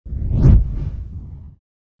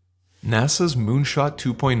NASA's Moonshot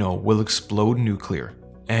 2.0 will explode nuclear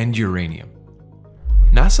and uranium.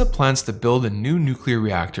 NASA plans to build a new nuclear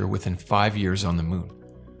reactor within 5 years on the Moon.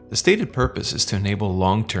 The stated purpose is to enable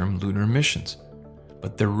long-term lunar missions,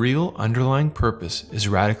 but the real underlying purpose is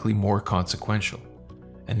radically more consequential,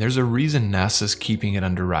 and there's a reason NASA's keeping it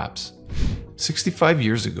under wraps. 65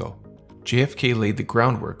 years ago, JFK laid the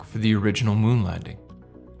groundwork for the original moon landing.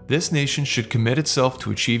 This nation should commit itself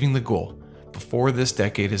to achieving the goal before this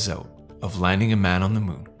decade is out of landing a man on the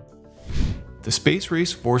moon. The space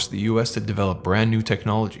race forced the US to develop brand new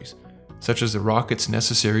technologies, such as the rockets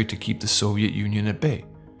necessary to keep the Soviet Union at bay,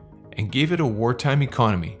 and gave it a wartime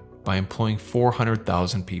economy by employing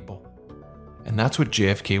 400,000 people. And that's what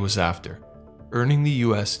JFK was after, earning the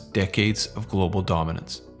US decades of global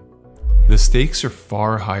dominance. The stakes are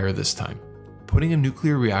far higher this time. Putting a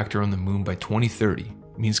nuclear reactor on the moon by 2030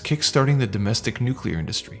 means kickstarting the domestic nuclear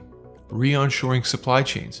industry, re-onshoring supply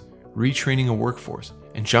chains, retraining a workforce,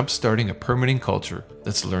 and jump-starting a permitting culture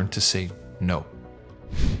that's learned to say no.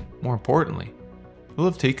 More importantly, we'll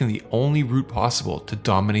have taken the only route possible to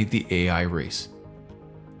dominate the AI race.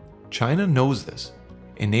 China knows this.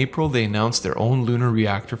 In April, they announced their own lunar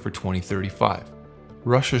reactor for 2035.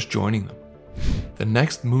 Russia's joining them. The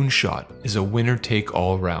next moonshot is a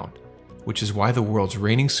winner-take-all round, which is why the world's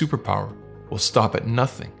reigning superpower will stop at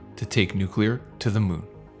nothing to take nuclear to the moon.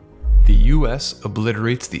 The US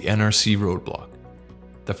obliterates the NRC roadblock.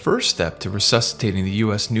 The first step to resuscitating the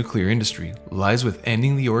US nuclear industry lies with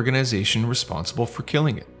ending the organization responsible for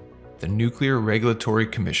killing it, the Nuclear Regulatory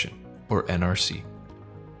Commission, or NRC.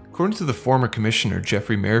 According to the former commissioner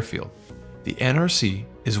Jeffrey Merrifield, the NRC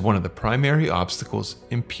is one of the primary obstacles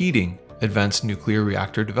impeding advanced nuclear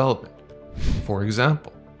reactor development. For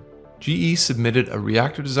example, GE submitted a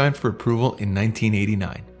reactor design for approval in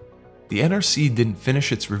 1989. The NRC didn't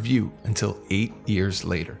finish its review until 8 years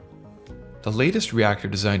later. The latest reactor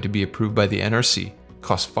design to be approved by the NRC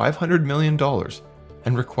cost $500 million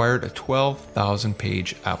and required a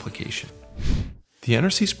 12,000-page application. The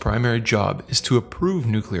NRC's primary job is to approve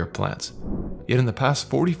nuclear plants, yet in the past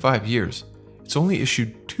 45 years, it's only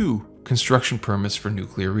issued 2 construction permits for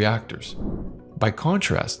nuclear reactors. By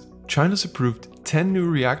contrast, China's approved 10 new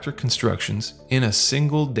reactor constructions in a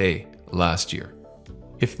single day last year.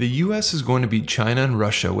 If the US is going to beat China and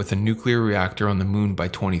Russia with a nuclear reactor on the moon by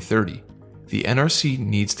 2030, the NRC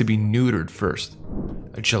needs to be neutered first.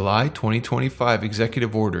 A July 2025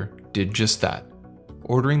 executive order did just that,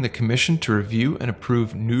 ordering the commission to review and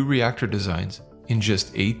approve new reactor designs in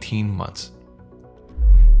just 18 months.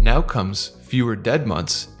 Now comes fewer dead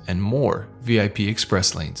months and more VIP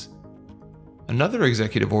express lanes. Another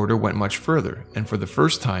executive order went much further, and for the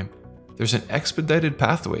first time, there's an expedited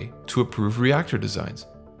pathway to approve reactor designs.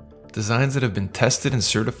 Designs that have been tested and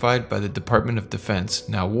certified by the Department of Defense,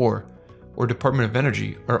 now War, or Department of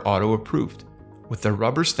Energy are auto-approved, with a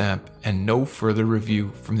rubber stamp and no further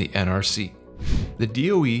review from the NRC. The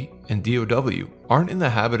DOE and DOW aren't in the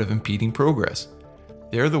habit of impeding progress.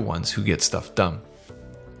 They're the ones who get stuff done.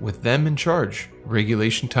 With them in charge,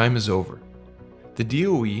 regulation time is over. The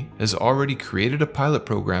DOE has already created a pilot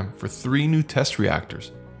program for 3 new test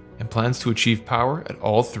reactors and plans to achieve power at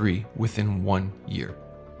all 3 within 1 year.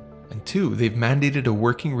 And 2, they've mandated a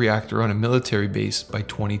working reactor on a military base by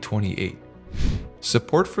 2028.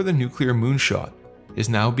 Support for the nuclear moonshot is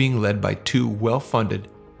now being led by 2 well-funded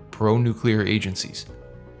pro-nuclear agencies,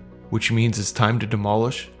 which means it's time to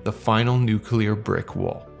demolish the final nuclear brick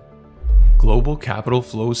wall. Global capital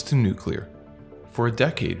flows to nuclear. For a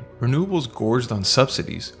decade, renewables gorged on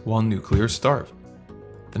subsidies while nuclear starved.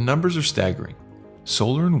 The numbers are staggering.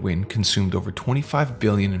 Solar and wind consumed over $25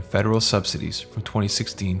 billion in federal subsidies from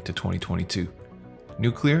 2016 to 2022.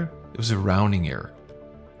 Nuclear, it was a rounding error.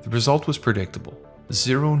 The result was predictable: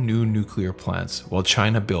 0 new nuclear plants while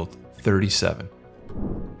China built 37.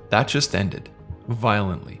 That just ended,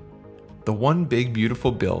 violently. The One Big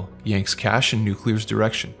Beautiful Bill yanks cash in nuclear's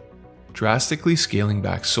direction, drastically scaling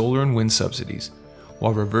back solar and wind subsidies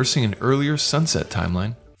while reversing an earlier sunset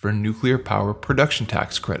timeline for a nuclear power production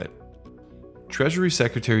tax credit. Treasury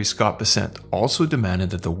Secretary Scott Bessent also demanded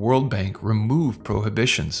that the World Bank remove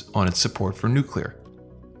prohibitions on its support for nuclear,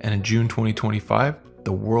 and in June 2025,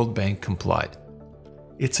 the World Bank complied.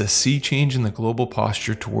 It's a sea change in the global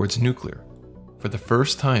posture towards nuclear. For the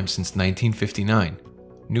first time since 1959,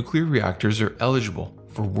 nuclear reactors are eligible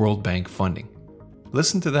for World Bank funding.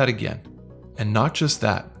 Listen to that again. And not just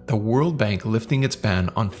that, the World Bank lifting its ban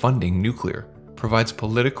on funding nuclear provides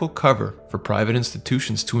political cover for private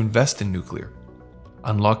institutions to invest in nuclear,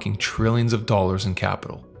 unlocking trillions of dollars in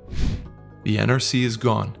capital. The NRC is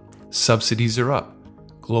gone, subsidies are up,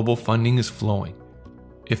 global funding is flowing.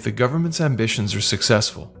 If the government's ambitions are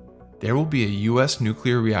successful, there will be a US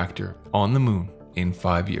nuclear reactor on the moon in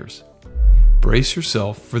 5 years. Brace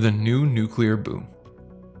yourself for the new nuclear boom.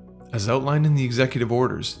 As outlined in the executive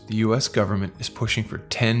orders, the US government is pushing for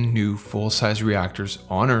 10 new full-size reactors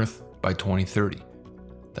on Earth by 2030.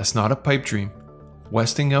 That's not a pipe dream.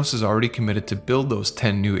 Westinghouse is already committed to build those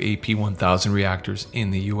 10 new AP1000 reactors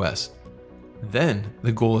in the US. Then,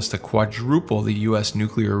 the goal is to quadruple the US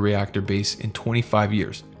nuclear reactor base in 25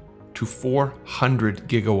 years to 400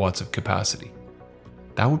 gigawatts of capacity.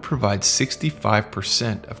 That would provide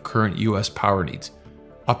 65% of current US power needs,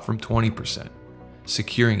 up from 20%,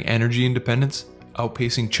 securing energy independence,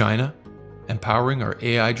 outpacing China, and powering our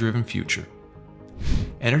AI-driven future.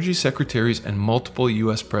 Energy secretaries and multiple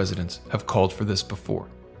US presidents have called for this before,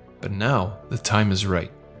 but now the time is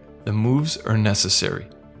right. The moves are necessary.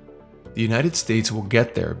 The United States will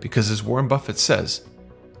get there because, as Warren Buffett says,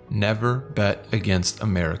 never bet against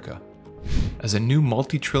America. As a new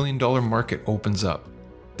multi-trillion-dollar market opens up,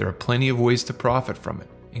 there are plenty of ways to profit from it,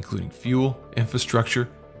 including fuel, infrastructure,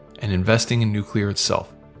 and investing in nuclear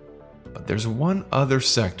itself. But there's one other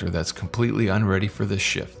sector that's completely unready for this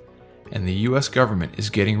shift, and the US government is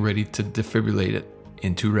getting ready to defibrillate it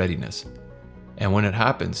into readiness. And when it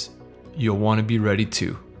happens, you'll want to be ready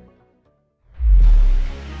too.